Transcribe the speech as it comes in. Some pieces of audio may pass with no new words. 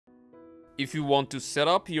If you want to set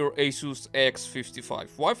up your ASUS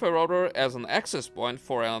RT-AX55 Wi-Fi router as an access point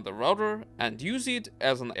for another router and use it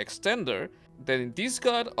as an extender, then in this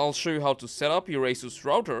guide I'll show you how to set up your ASUS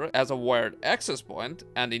router as a wired access point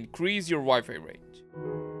and increase your Wi-Fi range.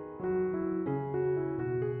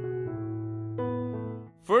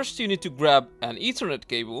 First, you need to grab an Ethernet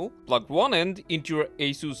cable, plug one end into your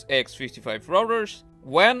ASUS RT-AX55 router's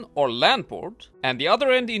WAN or LAN port, and the other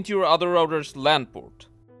end into your other router's LAN port.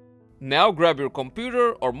 Now grab your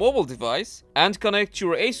computer or mobile device and connect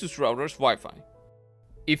your ASUS router's Wi-Fi.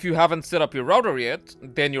 If you haven't set up your router yet,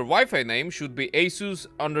 then your Wi-Fi name should be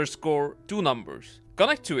ASUS_2 numbers.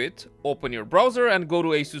 Connect to it, open your browser and go to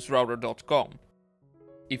ASUSRouter.com.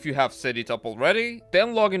 If you have set it up already,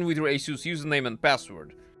 then log in with your ASUS username and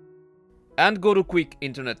password. And go to Quick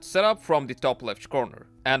Internet Setup from the top left corner.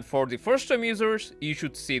 And for the first time users, you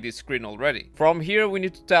should see this screen already. From here we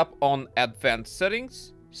need to tap on Advanced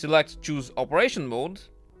Settings, select Choose Operation Mode,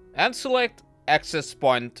 and select Access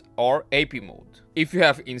Point or AP mode. If you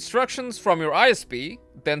have instructions from your ISP,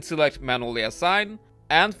 then select Manually Assign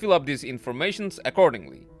and fill up these informations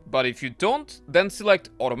accordingly. But if you don't, then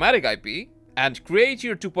select Automatic IP and create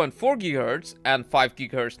your 2.4 GHz and 5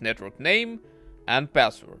 GHz network name and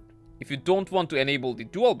password. If you don't want to enable the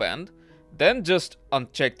dual band, then just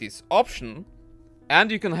uncheck this option and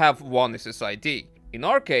you can have one SSID. In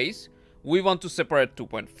our case, we want to separate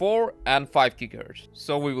 2.4 and 5 GHz.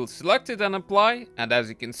 So we will select it and apply, and as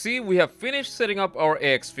you can see, we have finished setting up our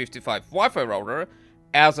RT-AX55 Wi-Fi router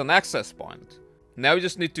as an access point. Now you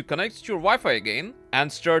just need to connect to your Wi-Fi again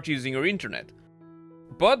and start using your internet.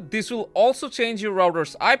 But this will also change your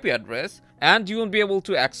router's IP address and you won't be able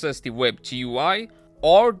to access the web GUI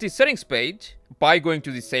or the settings page by going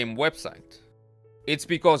to the same website. It's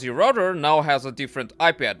because your router now has a different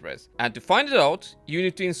IP address, and to find it out, you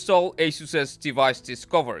need to install ASUS's Device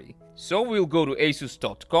Discovery. So we'll go to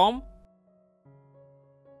asus.com,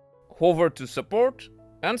 hover to Support,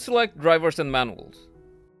 and select Drivers and Manuals.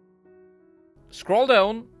 Scroll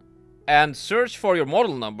down and search for your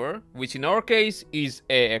model number, which in our case is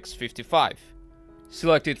AX55.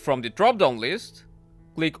 Select it from the drop-down list,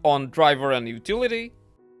 click on Driver and Utility,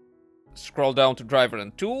 scroll down to Driver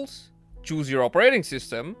and Tools, choose your operating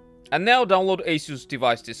system, and now download ASUS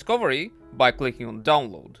Device Discovery by clicking on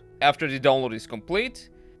Download. After the download is complete,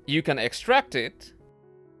 you can extract it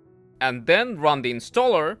and then run the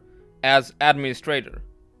installer as administrator.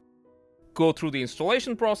 Go through the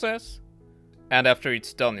installation process, and after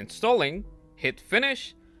it's done installing, hit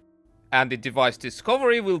Finish, and the Device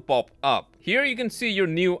Discovery will pop up. Here you can see your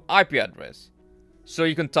new IP address. So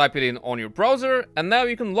you can type it in on your browser, and now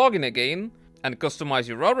you can log in again and customize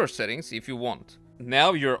your router settings if you want.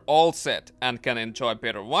 Now you're all set and can enjoy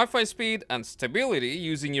better Wi-Fi speed and stability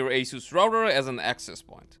using your ASUS router as an access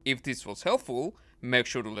point. If this was helpful, make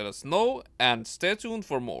sure to let us know and stay tuned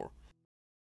for more.